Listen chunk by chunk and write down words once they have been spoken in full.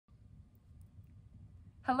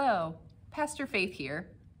Hello, Pastor Faith here.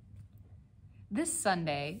 This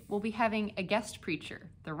Sunday, we'll be having a guest preacher,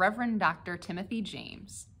 the Reverend Dr. Timothy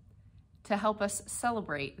James, to help us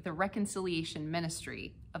celebrate the reconciliation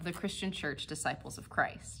ministry of the Christian Church Disciples of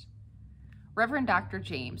Christ. Reverend Dr.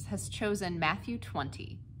 James has chosen Matthew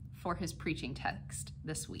 20 for his preaching text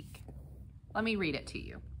this week. Let me read it to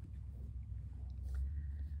you.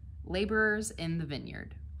 Laborers in the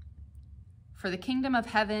vineyard. For the kingdom of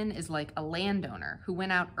heaven is like a landowner who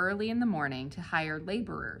went out early in the morning to hire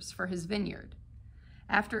laborers for his vineyard.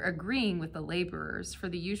 After agreeing with the laborers for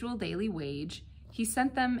the usual daily wage, he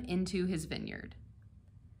sent them into his vineyard.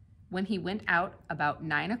 When he went out about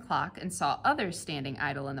 9 o'clock and saw others standing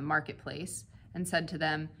idle in the marketplace, and said to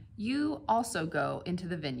them, "You also go into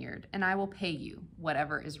the vineyard, and I will pay you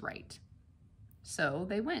whatever is right." So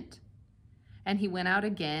they went. And he went out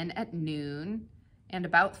again at noon, and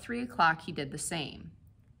about 3 o'clock he did the same.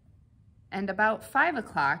 And about 5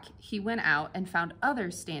 o'clock he went out and found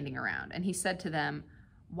others standing around, and he said to them,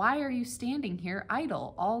 "Why are you standing here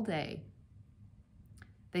idle all day?"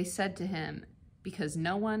 They said to him, "Because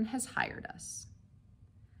no one has hired us."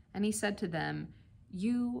 And he said to them,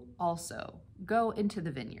 "You also go into the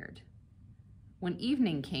vineyard." When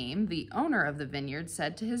evening came, the owner of the vineyard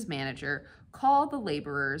said to his manager, "Call the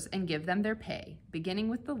laborers and give them their pay, beginning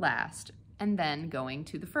with the last and then going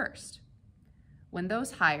to the first." When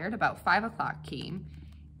those hired about 5 o'clock came,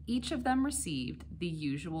 each of them received the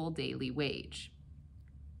usual daily wage.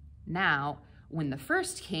 Now, when the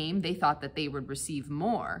first came, they thought that they would receive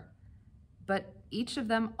more, but each of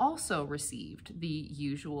them also received the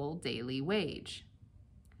usual daily wage.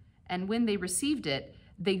 And when they received it,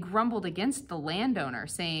 they grumbled against the landowner,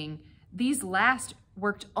 saying, "These last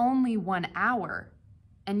worked only 1 hour,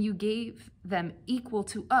 and you gave them equal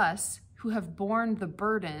to us who have borne the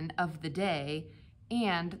burden of the day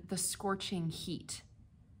and the scorching heat."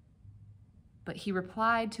 But he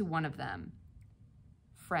replied to one of them,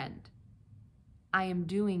 "Friend, I am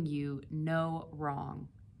doing you no wrong.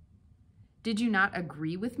 Did you not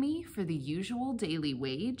agree with me for the usual daily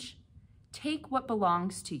wage? Take what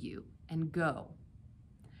belongs to you and go.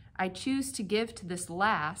 I choose to give to this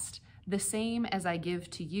last the same as I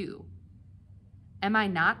give to you. Am I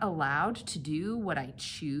not allowed to do what I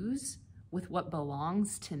choose with what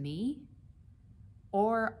belongs to me?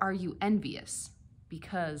 Or are you envious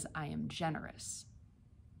because I am generous?"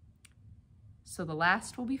 So the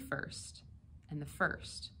last will be first, and the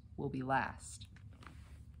first will be last.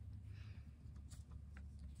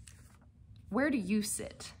 Where do you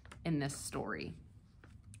sit in this story?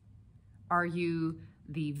 Are you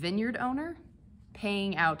the vineyard owner,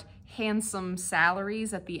 paying out handsome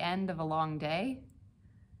salaries at the end of a long day?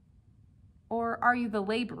 Or are you the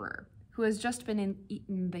laborer who has just been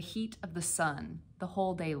in the heat of the sun the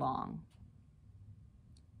whole day long?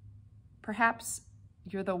 Perhaps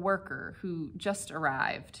you're the worker who just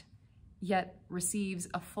arrived, yet receives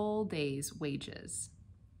a full day's wages.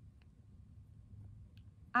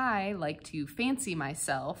 I like to fancy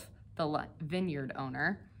myself the vineyard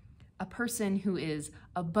owner, a person who is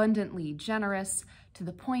abundantly generous to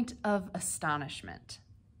the point of astonishment.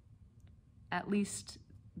 At least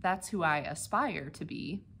that's who I aspire to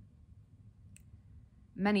be.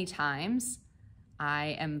 Many times, I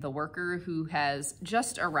am the worker who has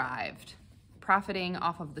just arrived, profiting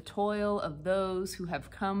off of the toil of those who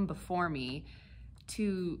have come before me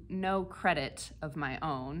to no credit of my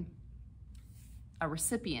own, a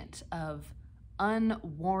recipient of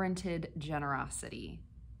unwarranted generosity.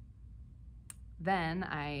 Then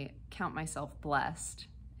I count myself blessed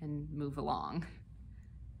and move along.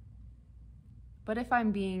 But if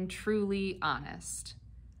I'm being truly honest,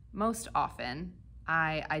 most often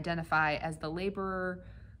I identify as the laborer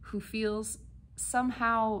who feels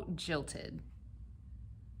somehow jilted.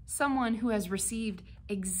 Someone who has received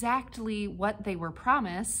exactly what they were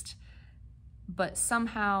promised, but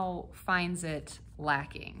somehow finds it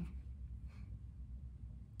lacking.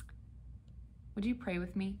 Would you pray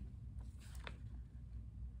with me?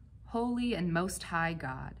 Holy and most high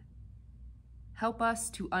God, help us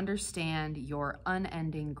to understand your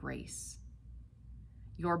unending grace,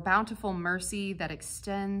 your bountiful mercy that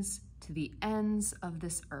extends to the ends of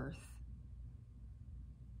this earth.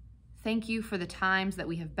 Thank you for the times that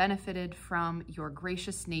we have benefited from your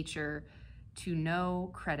gracious nature to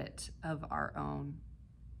no credit of our own.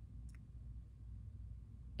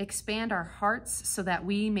 Expand our hearts so that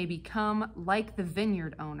we may become like the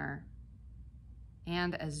vineyard owner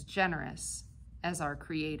and as generous as our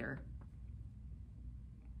Creator.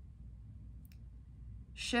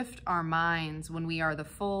 Shift our minds when we are the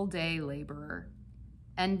full day laborer,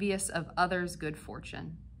 envious of others' good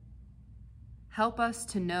fortune. Help us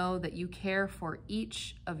to know that you care for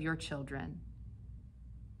each of your children,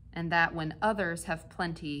 and that when others have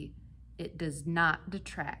plenty, it does not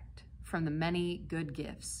detract from the many good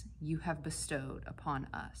gifts you have bestowed upon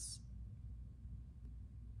us.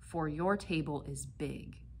 For your table is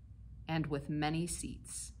big and with many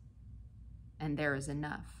seats, and there is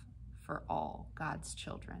enough for all God's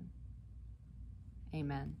children.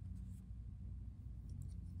 Amen.